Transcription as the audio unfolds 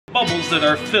bubbles that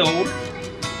are filled.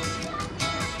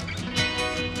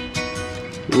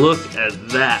 Look at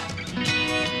that.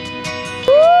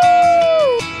 Woo!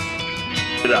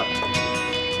 It up.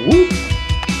 Woo!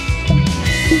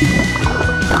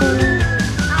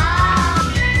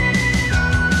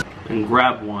 And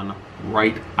grab one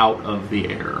right out of the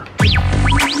air.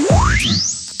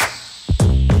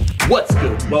 What's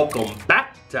good? Welcome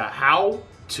back to How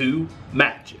to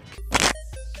Magic.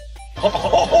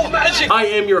 Oh, magic! I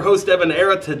am your host,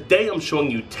 EvanEra. Today I'm showing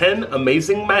you 10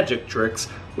 amazing magic tricks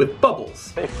with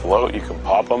bubbles. They float, you can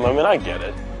pop them. I mean, I get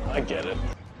it. I get it.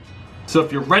 So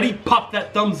if you're ready, pop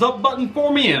that thumbs up button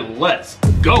for me and let's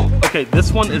go. Okay,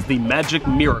 this one is the Magic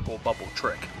Miracle Bubble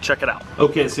trick. Check it out.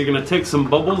 Okay, so you're gonna take some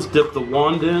bubbles, dip the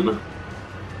wand in,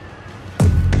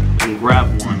 and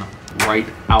grab one right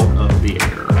out of the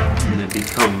air. And it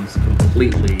becomes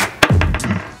completely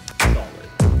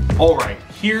solid. All right,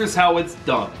 here's how it's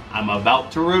done. I'm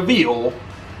about to reveal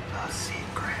the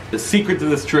secret. The secret to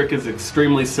this trick is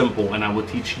extremely simple, and I will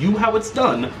teach you how it's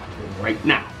done right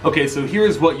now. Okay, so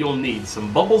here's what you'll need.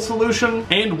 Some bubble solution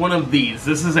and one of these.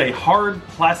 This is a hard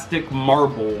plastic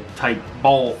marble type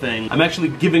ball thing. I'm actually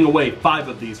giving away 5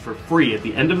 of these for free at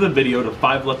the end of the video to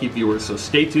 5 lucky viewers, so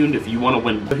stay tuned if you want to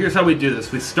win. So here's how we do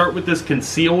this. We start with this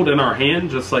concealed in our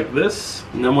hand, just like this.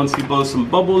 And then once you blow some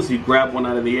bubbles, you grab one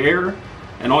out of the air,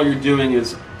 and all you're doing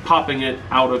is popping it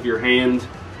out of your hand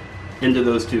into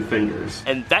those 2 fingers.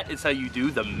 And that is how you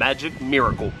do the Magic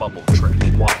Miracle Bubble trick.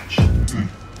 Watch.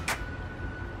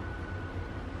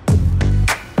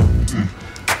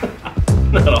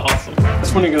 Not awesome.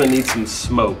 This one you're gonna need some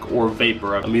smoke or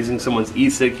vapor. I'm using someone's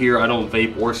e-cig here. I don't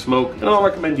vape or smoke, and I don't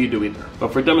recommend you do either.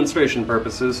 But for demonstration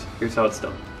purposes, here's how it's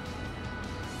done.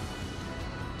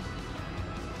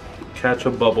 Catch a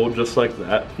bubble just like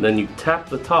that. Then you tap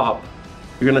the top.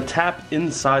 You're gonna tap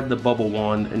inside the bubble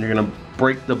wand and you're gonna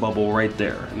break the bubble right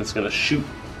there. And it's gonna shoot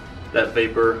that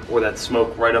vapor or that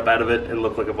smoke right up out of it and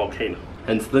look like a volcano.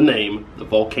 Hence the name, the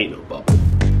Volcano Bubble.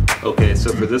 Okay,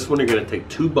 so for this one, you're gonna take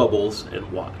 2 bubbles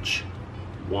and watch.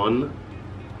 1,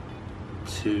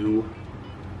 2,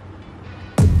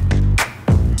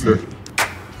 3.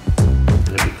 And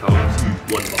it becomes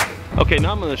 1 bubble. Okay,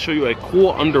 now I'm gonna show you a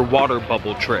cool underwater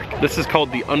bubble trick. This is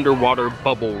called the underwater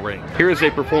bubble ring. Here is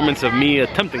a performance of me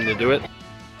attempting to do it.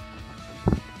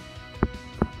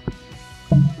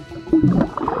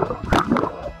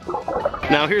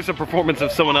 Now here's a performance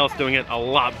of someone else doing it a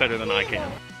lot better than I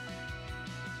can.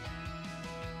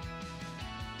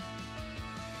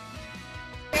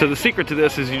 So the secret to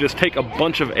this is you just take a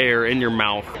bunch of air in your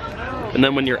mouth, and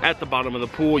then when you're at the bottom of the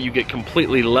pool, you get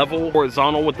completely level,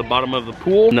 horizontal with the bottom of the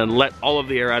pool, and then let all of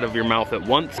the air out of your mouth at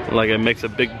once. Like it makes a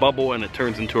big bubble and it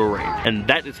turns into a ring. And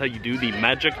that is how you do the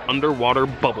Magic Underwater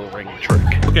Bubble Ring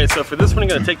trick. Okay, so for this one,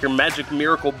 you're gonna take your Magic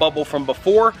Miracle Bubble from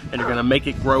before, and you're gonna make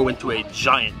it grow into a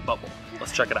giant bubble.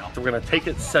 Let's check it out. So we're gonna take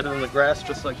it, set it in the grass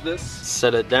just like this,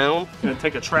 set it down. I'm gonna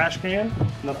take a trash can,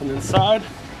 nothing inside,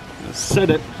 I'm gonna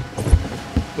set it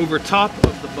over top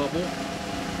of the bubble.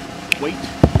 Wait.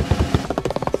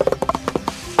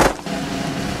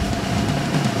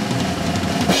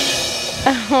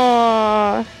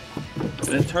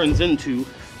 And it turns into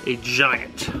a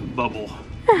giant bubble.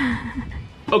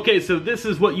 Okay, so this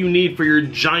is what you need for your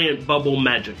giant bubble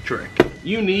magic trick.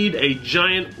 You need a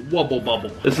giant wubble bubble.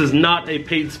 This is not a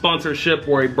paid sponsorship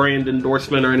or a brand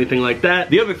endorsement or anything like that.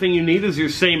 The other thing you need is your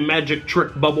same magic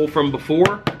trick bubble from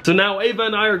before. So now Ava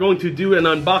and I are going to do an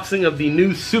unboxing of the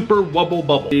new Super Wubble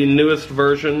Bubble, the newest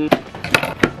version.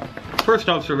 First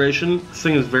observation, this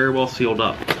thing is very well sealed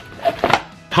up.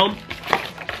 Pump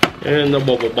and the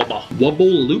wubble bubble.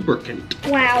 Wubble lubricant.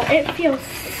 Wow, it feels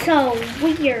so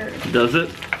weird. Does it?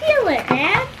 Feel it,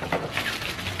 Dad.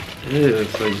 Ew,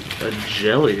 it's like a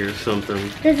jelly or something.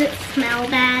 Does it smell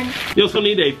bad? You also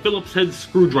need a Phillips head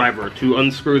screwdriver to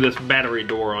unscrew this battery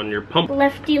door on your pump.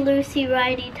 Lefty loosey,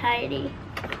 righty tighty.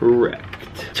 Correct.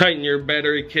 Tighten your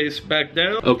battery case back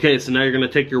down. Okay, so now you're gonna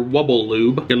take your wubble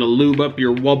lube. You're gonna lube up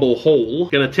your wubble hole.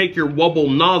 You're gonna take your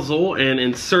wubble nozzle and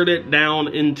insert it down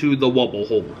into the wubble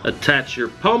hole. Attach your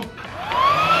pump.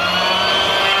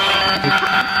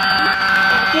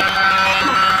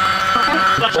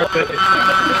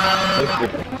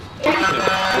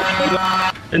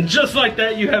 And just like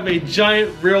that, you have a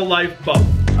giant real-life bubble.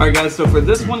 Alright guys, so for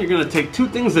this one, you're going to take 2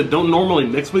 things that don't normally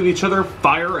mix with each other,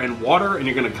 fire and water, and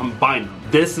you're going to combine them.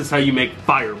 This is how you make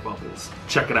fire bubbles.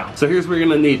 Check it out. So here's what you're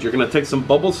going to need. You're going to take some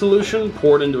bubble solution,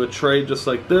 pour it into a tray just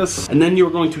like this, and then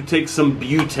you're going to take some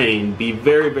butane. Be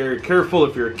very, very careful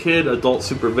if you're a kid, adult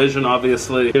supervision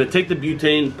obviously. You're going to take the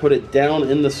butane, put it down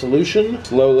in the solution,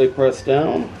 slowly press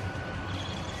down.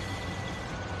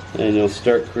 and you'll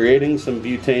start creating some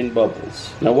butane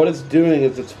bubbles. Now what it's doing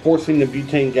is it's forcing the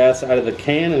butane gas out of the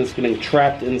can and it's getting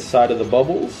trapped inside of the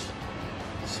bubbles.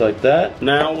 Just like that.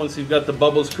 Now once you've got the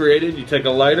bubbles created, you take a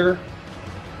lighter.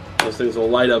 Those things will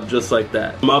light up just like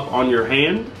that. Come up on your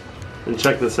hand and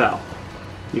check this out.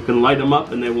 You can light them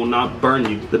up and they will not burn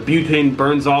you. The butane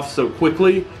burns off so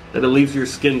quickly that it leaves your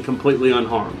skin completely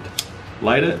unharmed.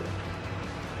 Light it.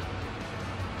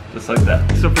 Just like that.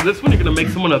 So for this one, you're gonna make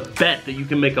someone a bet that you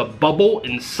can make a bubble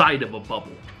inside of a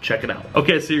bubble. Check it out.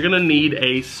 Okay, so you're gonna need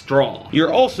a straw.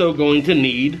 You're also going to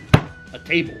need a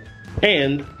table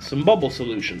and some bubble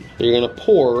solution. You're gonna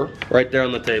pour right there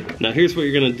on the table. Now here's what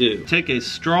you're gonna do. Take a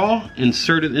straw,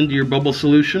 insert it into your bubble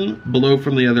solution, blow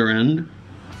from the other end.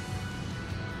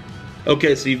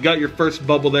 Okay, so you've got your first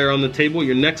bubble there on the table.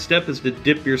 Your next step is to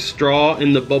dip your straw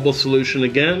in the bubble solution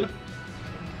again,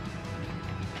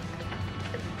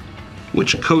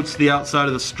 which coats the outside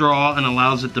of the straw and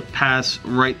allows it to pass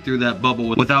right through that bubble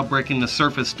without breaking the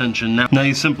surface tension. Now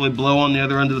you simply blow on the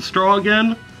other end of the straw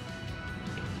again.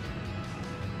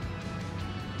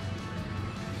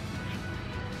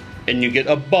 And you get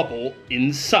a bubble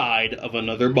inside of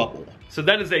another bubble. So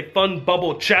that is a fun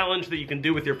bubble challenge that you can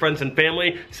do with your friends and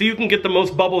family so you can get the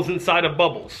most bubbles inside of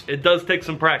bubbles. It does take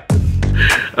some practice.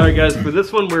 Alright guys, for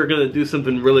this one we're gonna do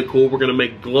something really cool. We're gonna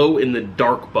make glow in the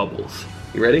dark bubbles.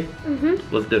 You ready?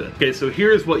 Mm-hmm. Let's do it. Okay, so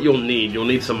here's what you'll need. You'll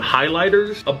need some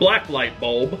highlighters, a black light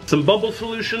bulb, some bubble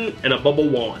solution, and a bubble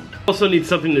wand. Also need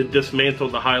something to dismantle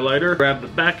the highlighter. Grab the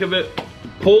back of it,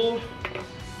 pull.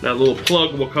 That little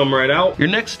plug will come right out. Your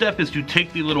next step is to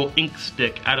take the little ink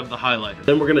stick out of the highlighter.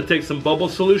 Then we're gonna take some bubble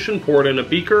solution, pour it in a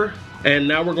beaker, and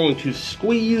now we're going to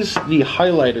squeeze the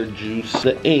highlighter juice,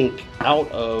 the ink, out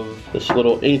of this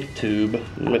little ink tube.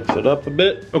 Mix it up a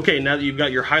bit. Okay, now that you've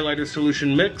got your highlighter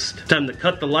solution mixed, time to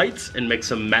cut the lights and make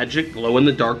some magic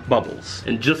glow-in-the-dark bubbles.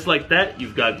 And just like that,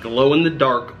 you've got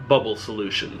glow-in-the-dark bubble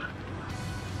solution.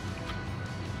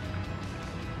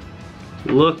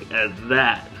 Look at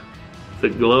that. The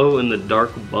glow in the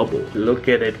dark bubble. Look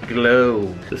at it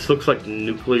glow. This looks like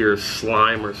nuclear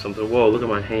slime or something. Whoa, look at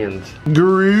my hands.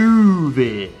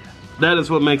 Groovy. That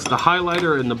is what makes the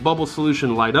highlighter and the bubble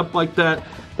solution light up like that.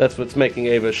 That's what's making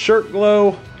Ava's shirt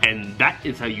glow. And that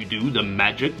is how you do the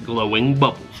magic glowing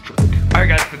bubbles trick. Alright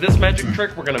guys, for this magic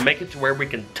trick, we're gonna make it to where we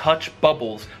can touch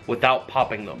bubbles without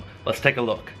popping them. Let's take a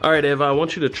look. Alright Ava, I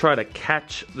want you to try to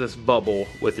catch this bubble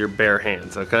with your bare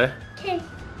hands, okay? Okay.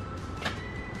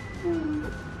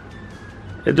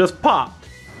 It just popped.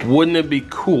 Wouldn't it be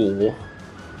cool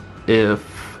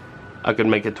if I could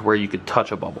make it to where you could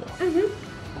touch a bubble?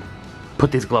 Mm-hmm.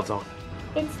 Put these gloves on.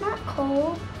 It's not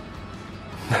cold.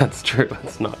 That's true,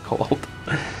 it's not cold.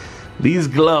 These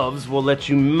gloves will let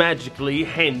you magically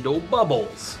handle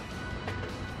bubbles.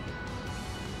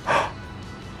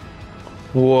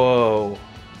 Whoa.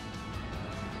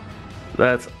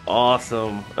 That's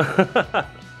awesome.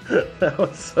 That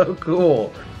was so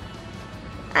cool.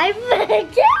 I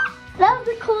forget. That was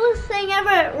the coolest thing ever.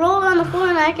 It rolled on the floor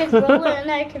and I could roll it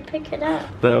and I could pick it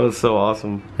up. That was so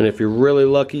awesome. And if you're really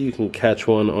lucky, you can catch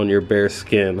one on your bare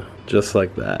skin, just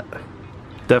like that.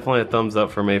 Definitely a thumbs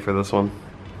up for me for this one.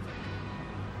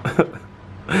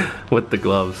 With the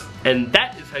gloves. And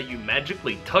that is how you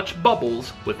magically touch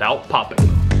bubbles without popping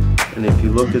them. And if you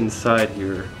look inside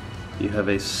here, you have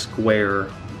a square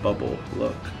bubble.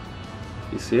 Look.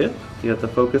 You see it? You have to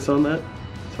focus on that?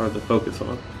 It's hard to focus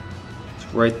on. It's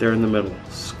right there in the middle,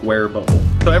 square bubble.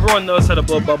 So everyone knows how to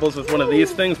blow bubbles with one of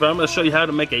these things, but I'm gonna show you how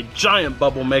to make a giant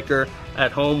bubble maker at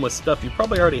home with stuff you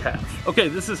probably already have. Okay,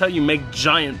 this is how you make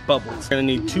giant bubbles. You're gonna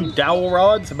need 2 dowel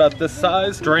rods about this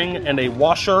size, string, and a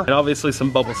washer, and obviously some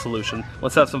bubble solution.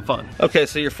 Let's have some fun. Okay,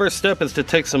 so your first step is to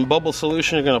take some bubble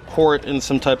solution. You're gonna pour it in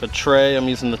some type of tray. I'm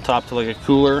using the top to like a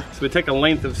cooler. So we take a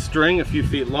length of string a few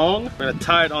feet long. We're gonna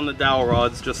tie it on the dowel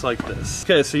rods just like this.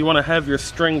 Okay, so you wanna have your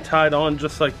string tied on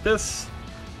just like this.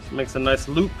 So it makes a nice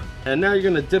loop. And now you're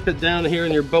gonna dip it down here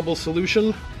in your bubble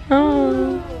solution.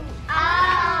 Oh.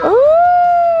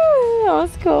 That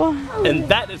was cool. And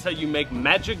that is how you make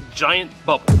magic giant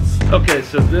bubbles. Okay,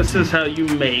 so this is how you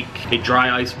make a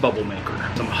dry ice bubble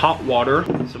maker. Some hot water,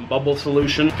 some bubble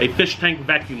solution, a fish tank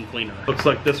vacuum cleaner. Looks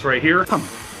like this right here.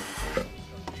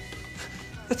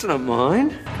 That's not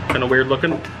mine. Kind of weird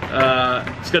looking.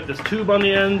 It's got this tube on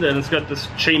the end and it's got this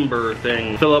chamber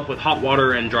thing. Fill up with hot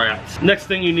water and dry ice. Next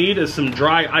thing you need is some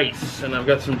dry ice. And I've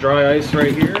got some dry ice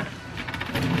right here.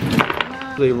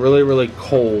 really, really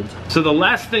cold. So the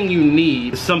last thing you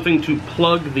need is something to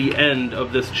plug the end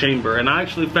of this chamber. And I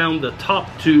actually found the top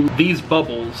to these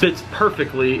bubbles fits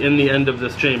perfectly in the end of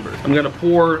this chamber. I'm gonna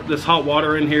pour this hot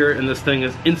water in here and this thing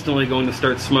is instantly going to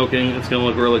start smoking. It's gonna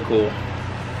look really cool.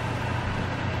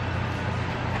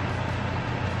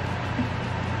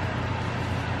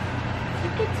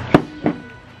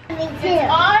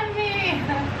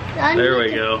 There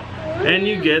we go. And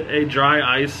you get a dry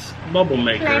ice bubble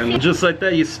maker. And just like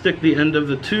that, you stick the end of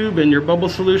the tube in your bubble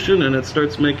solution and it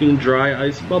starts making dry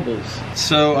ice bubbles.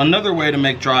 So another way to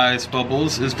make dry ice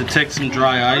bubbles is to take some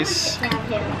dry ice,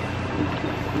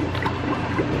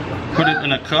 put it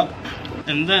in a cup,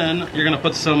 and then you're gonna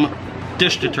put some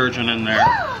dish detergent in there.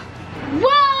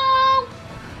 Whoa!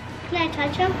 Can I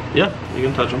touch them? Yeah, you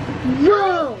can touch them.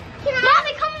 Whoa!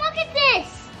 Mommy, come look at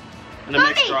this! And it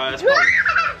makes dry ice bubbles.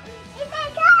 Isn't that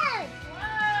good?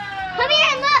 Come here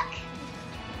and look!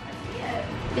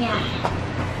 Yeah.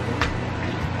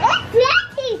 That's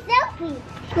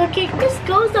selfie. Look, it just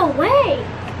goes away.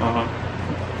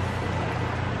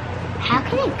 How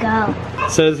can it go?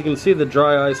 So as you can see, the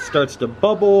dry ice starts to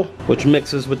bubble, which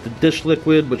mixes with the dish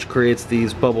liquid, which creates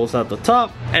these bubbles at the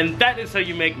top. And that is how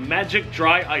you make magic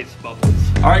dry ice bubbles.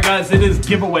 All right, guys, it is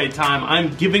giveaway time.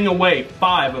 I'm giving away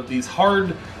 5 of these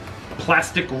hard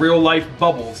plastic real-life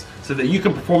bubbles so that you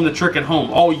can perform the trick at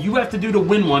home. All you have to do to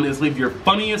win one is leave your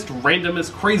funniest,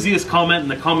 randomest, craziest comment in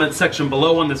the comment section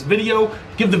below on this video.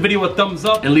 Give the video a thumbs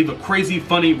up and leave a crazy,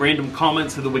 funny, random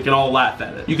comment so that we can all laugh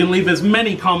at it. You can leave as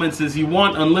many comments as you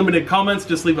want, unlimited comments.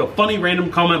 Just leave a funny,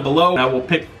 random comment below. I will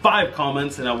pick 5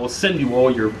 comments and I will send you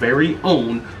all your very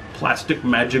own plastic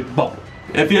magic bubble.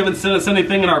 If you haven't sent us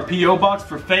anything in our P.O. box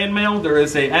for fan mail, there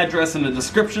is an address in the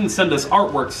description. Send us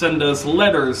artwork, send us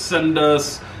letters, send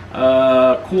us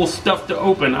cool stuff to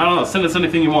open. I don't know, send us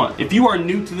anything you want. If you are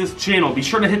new to this channel, be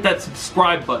sure to hit that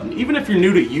subscribe button. Even if you're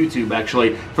new to YouTube,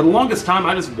 actually. For the longest time,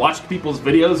 I just watched people's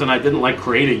videos and I didn't like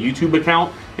create a YouTube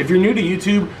account. If you're new to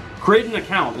YouTube, create an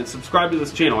account and subscribe to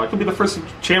this channel. I could be the first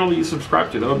channel that you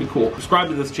subscribe to. That would be cool. Subscribe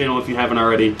to this channel if you haven't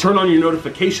already. Turn on your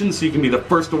notifications so you can be the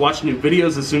first to watch new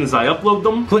videos as soon as I upload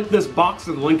them. Click this box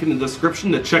or the link in the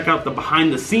description to check out the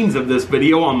behind the scenes of this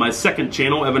video on my second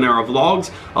channel, EvanEra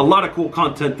Vlogs. A lot of cool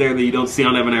content there that you don't see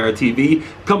on EvanEraTV.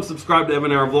 Come subscribe to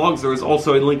EvanEra Vlogs. There is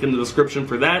also a link in the description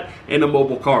for that and a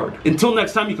mobile card. Until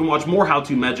next time, you can watch more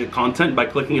how-to magic content by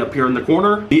clicking up here in the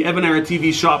corner. The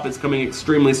EvanEraTV shop is coming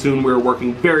extremely soon. We're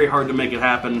working very hard to make it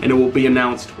happen, and it will be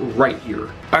announced right here.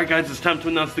 Alright guys, it's time to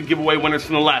announce the giveaway winners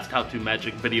from the last how-to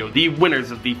magic video. The winners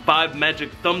of the 5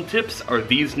 magic thumb tips are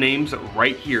these names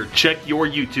right here. Check your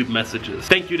YouTube messages.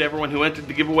 Thank you to everyone who entered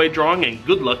the giveaway drawing, and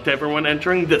good luck to everyone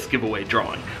entering this giveaway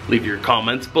drawing. Leave your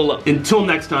comments below. Until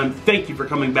next time, thank you for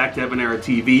coming back to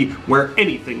EvanEraTV, where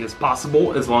anything is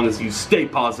possible as long as you stay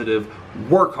positive,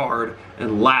 work hard,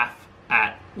 and laugh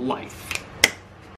at life.